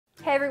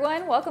Hey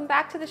everyone, welcome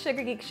back to the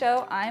Sugar Geek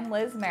Show. I'm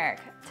Liz Merrick.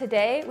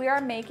 Today we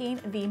are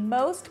making the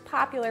most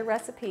popular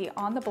recipe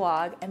on the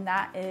blog, and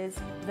that is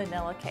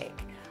vanilla cake.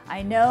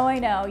 I know,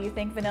 you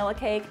think vanilla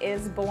cake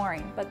is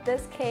boring, but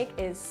this cake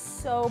is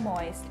so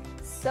moist,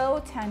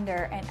 so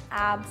tender, and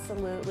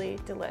absolutely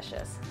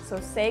delicious. So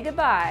say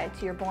goodbye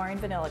to your boring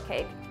vanilla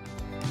cake.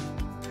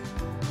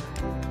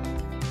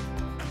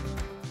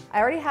 I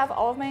already have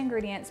all of my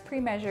ingredients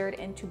pre-measured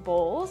into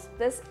bowls.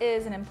 This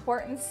is an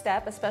important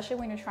step, especially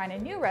when you're trying a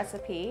new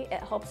recipe. It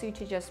helps you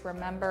to just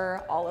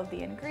remember all of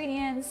the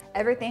ingredients.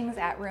 Everything's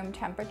at room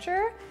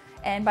temperature.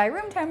 And by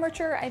room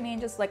temperature, I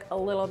mean just like a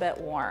little bit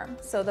warm.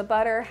 So the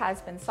butter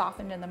has been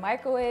softened in the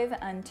microwave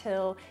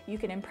until you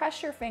can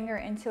impress your finger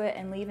into it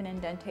and leave an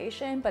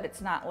indentation, but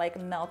it's not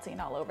like melting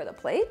all over the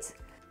plate.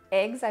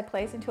 Eggs I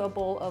place into a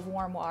bowl of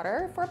warm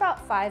water for about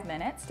 5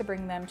 minutes to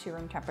bring them to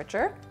room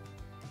temperature.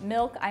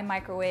 Milk I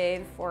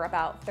microwave for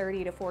about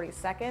 30 to 40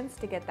 seconds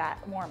to get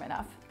that warm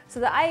enough.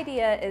 So the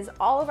idea is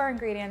all of our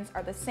ingredients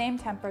are the same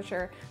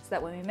temperature so that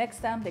when we mix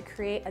them, they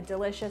create a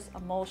delicious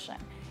emulsion.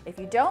 If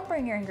you don't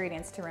bring your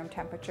ingredients to room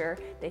temperature,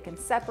 they can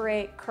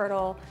separate,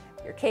 curdle,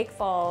 your cake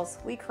falls,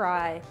 we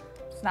cry.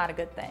 It's not a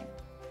good thing.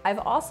 I've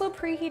also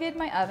preheated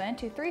my oven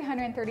to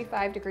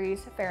 335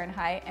 degrees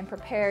Fahrenheit and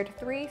prepared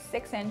 3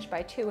 6-inch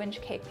by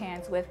 2-inch cake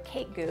pans with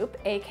cake goop,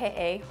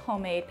 aka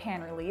homemade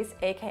pan release,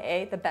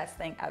 aka the best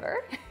thing ever.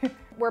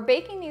 We're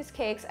baking these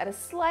cakes at a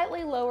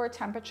slightly lower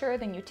temperature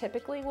than you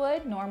typically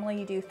would. Normally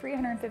you do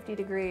 350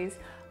 degrees,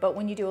 but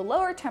when you do a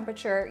lower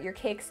temperature, your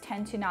cakes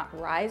tend to not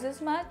rise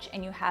as much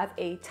and you have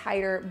a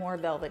tighter, more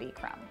velvety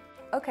crumb.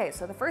 Okay,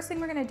 so the first thing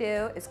we're gonna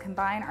do is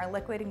combine our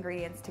liquid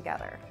ingredients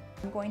together.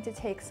 I'm going to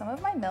take some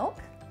of my milk,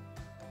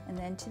 and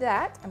then to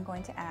that, I'm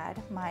going to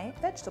add my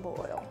vegetable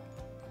oil.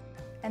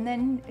 And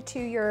then to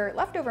your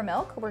leftover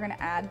milk, we're gonna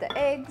add the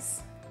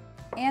eggs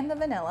and the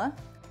vanilla,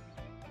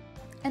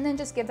 and then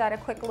just give that a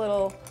quick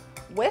little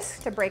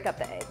whisk to break up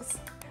the eggs.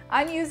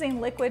 I'm using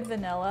liquid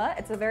vanilla.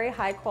 It's a very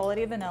high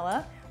quality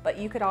vanilla, but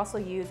you could also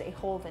use a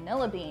whole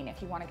vanilla bean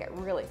if you wanna get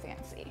really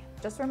fancy.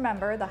 Just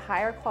remember, the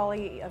higher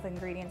quality of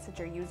ingredients that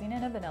you're using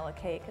in a vanilla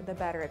cake, the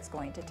better it's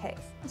going to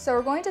taste. So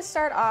we're going to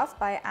start off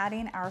by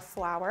adding our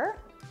flour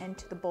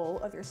into the bowl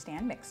of your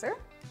stand mixer,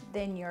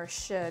 then your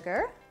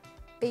sugar,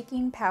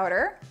 baking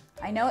powder.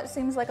 I know it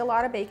seems like a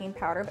lot of baking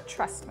powder, but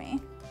trust me,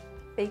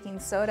 baking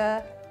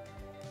soda,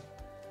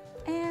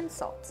 and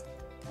salt.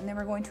 And then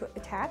we're going to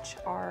attach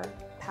our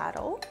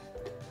paddle.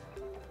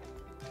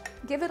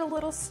 Give it a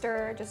little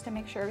stir just to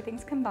make sure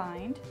everything's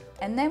combined.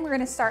 And then we're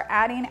gonna start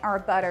adding our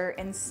butter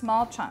in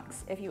small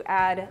chunks. If you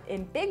add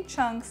in big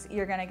chunks,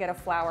 you're gonna get a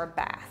flour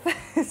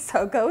bath.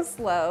 So go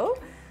slow.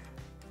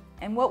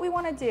 And what we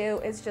wanna do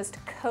is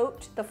just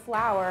coat the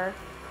flour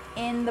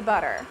in the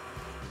butter.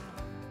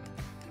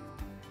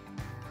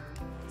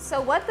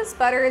 So what this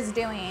butter is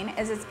doing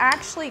is it's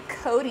actually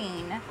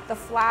coating the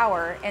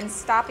flour and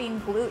stopping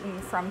gluten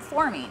from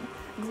forming.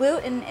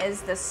 Gluten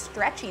is the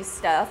stretchy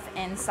stuff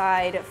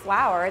inside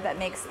flour that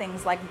makes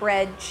things like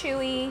bread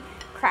chewy,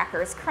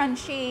 crackers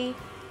crunchy.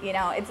 You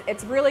know,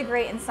 it's really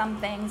great in some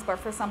things, but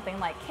for something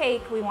like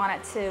cake, we want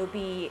it to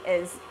be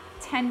as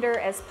tender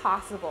as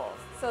possible.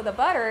 So the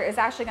butter is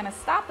actually gonna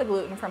stop the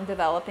gluten from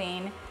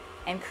developing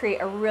and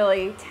create a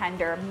really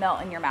tender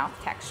melt in your mouth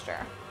texture.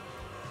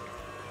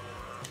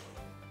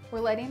 We're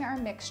letting our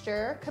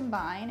mixture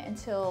combine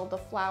until the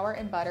flour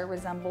and butter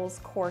resembles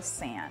coarse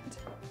sand.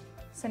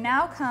 So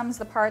now comes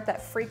the part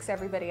that freaks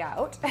everybody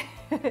out.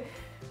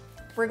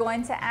 We're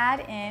going to add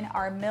in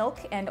our milk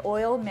and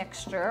oil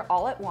mixture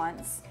all at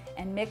once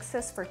and mix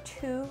this for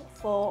 2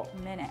 full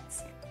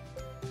minutes.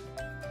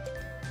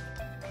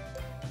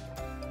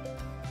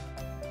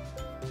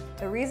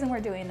 The reason we're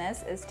doing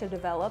this is to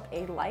develop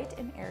a light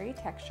and airy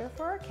texture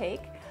for our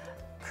cake,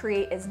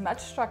 create as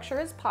much structure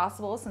as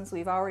possible. Since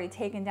we've already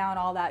taken down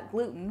all that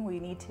gluten, we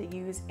need to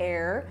use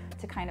air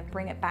to kind of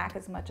bring it back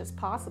as much as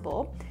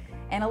possible.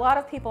 And a lot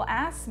of people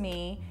ask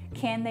me,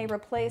 can they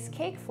replace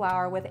cake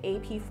flour with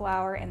AP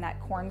flour and that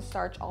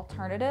cornstarch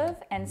alternative?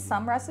 And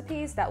some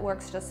recipes that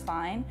works just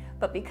fine,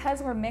 but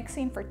because we're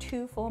mixing for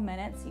 2 full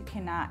minutes, you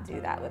cannot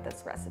do that with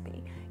this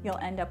recipe. You'll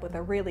end up with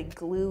a really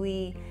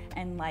gluey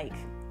and like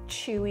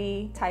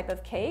chewy type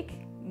of cake,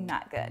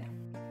 not good.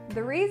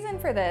 The reason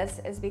for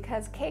this is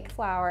because cake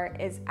flour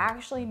is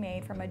actually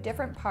made from a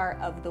different part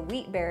of the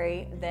wheat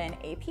berry than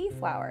AP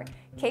flour.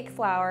 Cake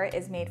flour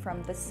is made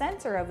from the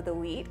center of the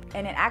wheat,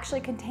 and it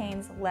actually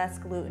contains less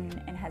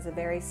gluten and has a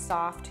very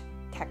soft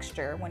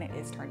texture when it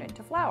is turned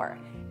into flour.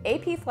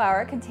 AP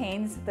flour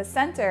contains the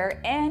center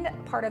and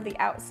part of the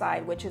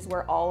outside, which is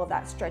where all of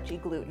that stretchy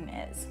gluten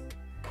is.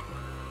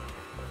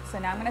 So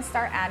now I'm gonna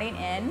start adding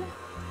in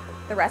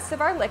the rest of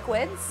our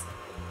liquids.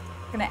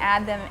 I'm gonna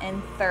add them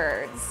in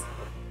thirds.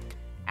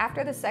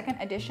 After the second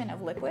addition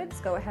of liquids,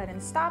 go ahead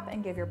and stop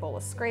and give your bowl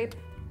a scrape.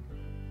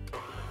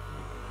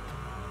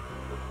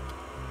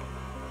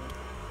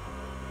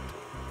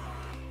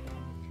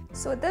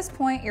 So at this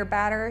point, your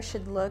batter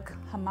should look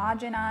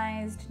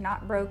homogenized,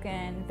 not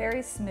broken,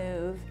 very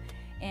smooth.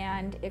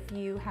 And if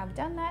you have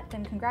done that,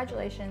 then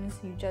congratulations,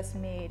 you just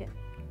made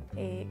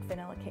a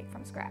vanilla cake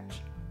from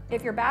scratch.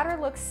 If your batter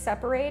looks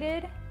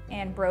separated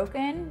and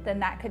broken, then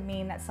that could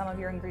mean that some of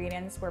your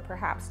ingredients were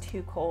perhaps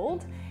too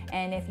cold.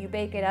 And if you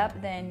bake it up,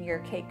 then your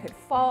cake could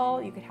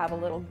fall. You could have a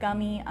little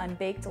gummy,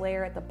 unbaked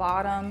layer at the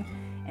bottom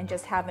and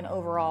just have an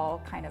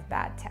overall kind of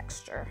bad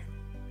texture.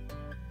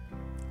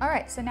 All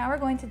right, so now we're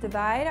going to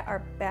divide our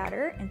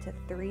batter into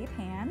 3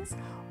 pans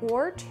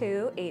or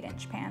 2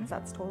 8-inch pans.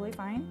 That's totally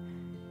fine.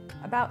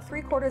 About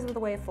 3/4 of the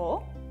way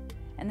full.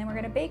 And then we're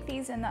gonna bake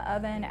these in the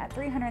oven at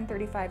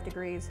 335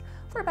 degrees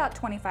for about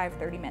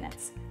 25-30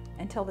 minutes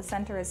until the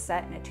center is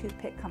set and a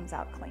toothpick comes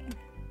out clean.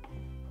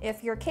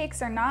 If your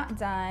cakes are not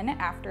done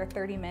after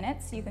 30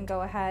 minutes, you can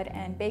go ahead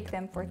and bake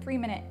them for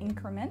 3-minute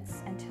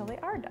increments until they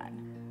are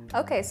done.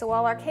 Okay, so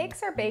while our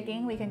cakes are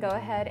baking, we can go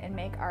ahead and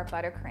make our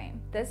buttercream.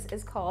 This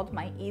is called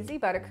my easy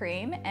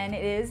buttercream, and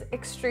it is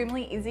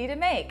extremely easy to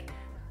make.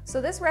 So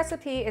this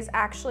recipe is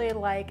actually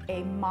like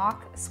a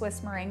mock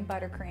Swiss meringue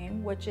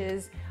buttercream, which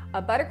is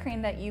a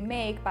buttercream that you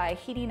make by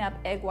heating up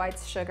egg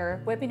whites,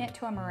 sugar, whipping it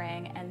to a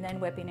meringue, and then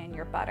whipping in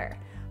your butter.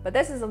 But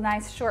this is a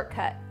nice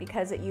shortcut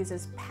because it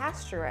uses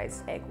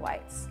pasteurized egg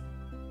whites.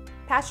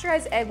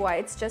 Pasteurized egg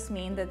whites just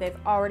mean that they've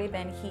already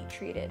been heat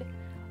treated.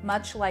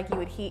 Much like you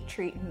would heat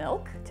treat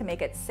milk to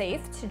make it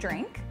safe to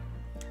drink,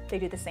 they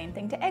do the same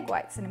thing to egg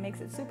whites, and it makes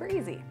it super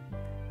easy.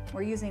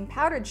 We're using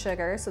powdered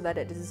sugar so that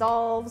it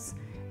dissolves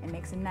and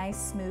makes a nice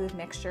smooth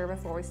mixture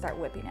before we start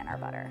whipping in our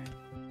butter.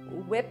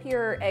 Whip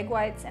your egg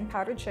whites and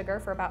powdered sugar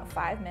for about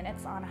 5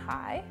 minutes on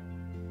high.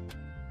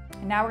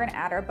 And now we're gonna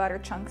add our butter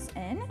chunks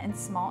in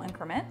small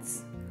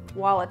increments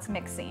while it's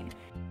mixing.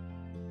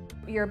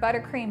 Your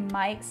buttercream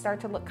might start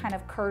to look kind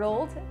of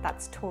curdled.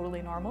 That's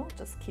totally normal,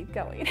 just keep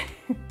going.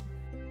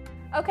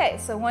 Okay,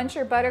 so once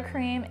your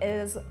buttercream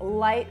is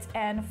light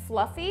and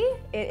fluffy,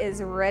 it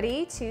is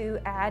ready to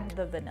add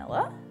the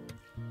vanilla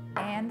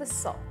and the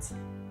salt.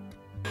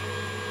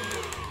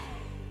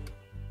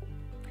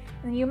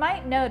 And you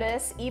might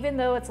notice, even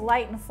though it's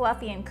light and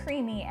fluffy and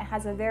creamy, it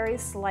has a very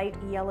slight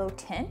yellow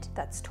tint.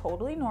 That's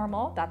totally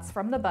normal. That's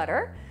from the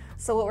butter.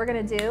 So what we're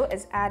gonna do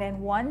is add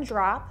in 1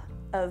 drop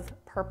of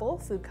purple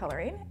food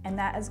coloring, and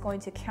that is going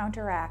to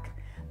counteract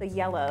the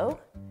yellow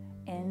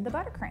in the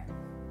buttercream.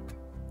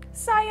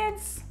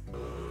 Science!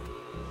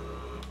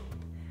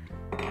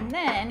 And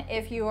then,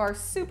 if you are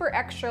super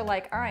extra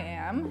like I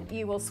am,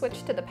 you will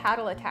switch to the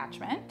paddle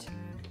attachment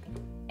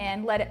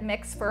and let it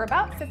mix for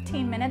about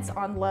 15 minutes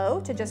on low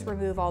to just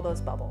remove all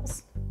those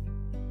bubbles.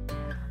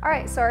 All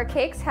right, so our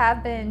cakes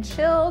have been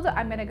chilled.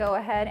 I'm gonna go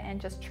ahead and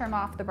just trim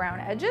off the brown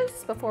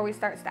edges before we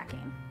start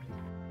stacking.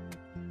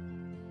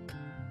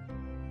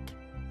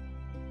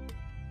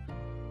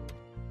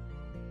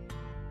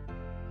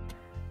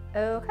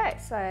 Okay,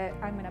 so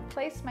I'm gonna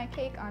place my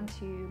cake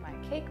onto my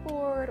cake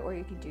board, or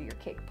you can do your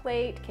cake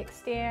plate, cake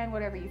stand,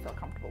 whatever you feel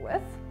comfortable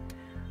with.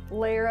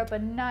 Layer up a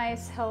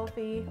nice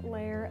healthy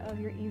layer of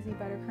your easy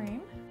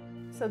buttercream.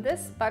 So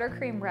this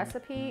buttercream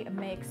recipe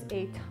makes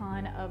a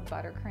ton of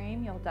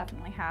buttercream. You'll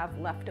definitely have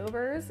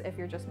leftovers if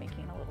you're just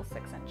making a little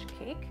 6-inch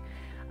cake.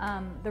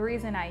 The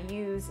reason I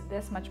use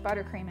this much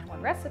buttercream in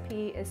one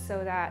recipe is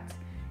so that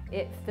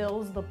it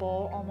fills the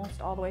bowl almost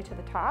all the way to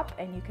the top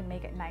and you can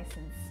make it nice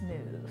and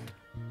smooth.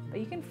 But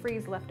you can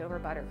freeze leftover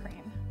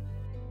buttercream.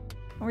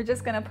 We're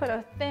just gonna put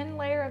a thin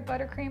layer of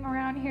buttercream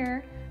around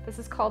here. This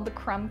is called the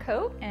crumb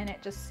coat, and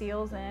it just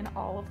seals in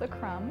all of the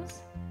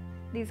crumbs.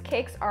 These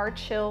cakes are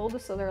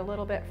chilled, so they're a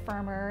little bit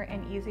firmer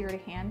and easier to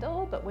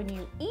handle, but when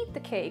you eat the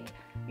cake,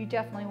 you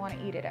definitely wanna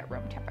eat it at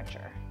room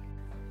temperature.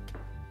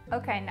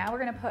 Okay, now we're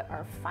gonna put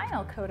our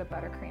final coat of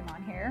buttercream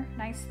on here.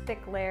 Nice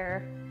thick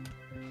layer.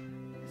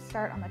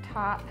 Start on the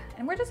top,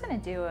 and we're just gonna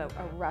do a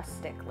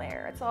rustic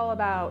layer. It's all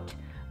about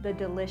the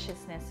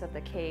deliciousness of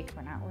the cake.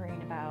 We're not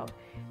worrying about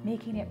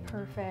making it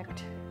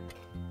perfect.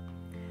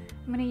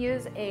 I'm gonna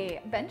use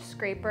a bench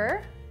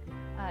scraper.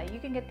 You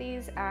can get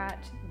these at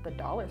the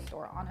dollar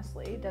store,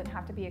 honestly. It doesn't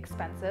have to be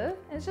expensive.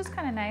 It's just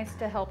kind of nice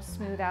to help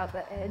smooth out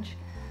the edge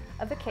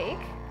of the cake.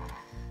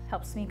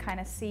 Helps me kind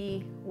of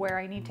see where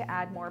I need to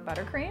add more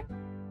buttercream.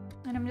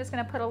 And I'm just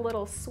gonna put a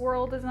little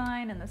swirl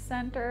design in the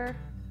center.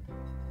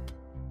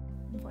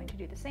 I'm going to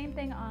do the same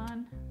thing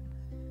on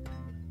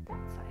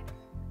that side,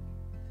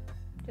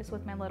 just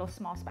with my little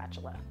small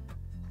spatula.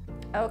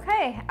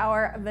 Okay,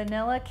 our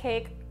vanilla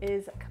cake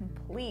is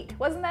complete.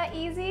 Wasn't that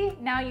easy?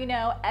 Now you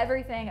know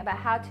everything about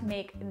how to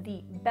make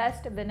the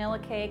best vanilla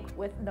cake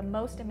with the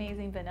most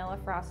amazing vanilla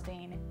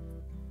frosting.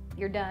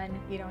 You're done.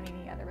 You don't need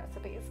any other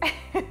recipes.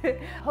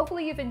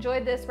 Hopefully you've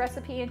enjoyed this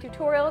recipe and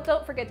tutorial.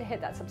 Don't forget to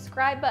hit that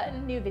subscribe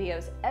button. New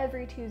videos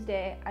every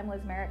Tuesday. I'm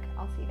Liz Merrick.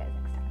 I'll see you guys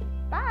next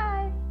time.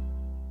 Bye!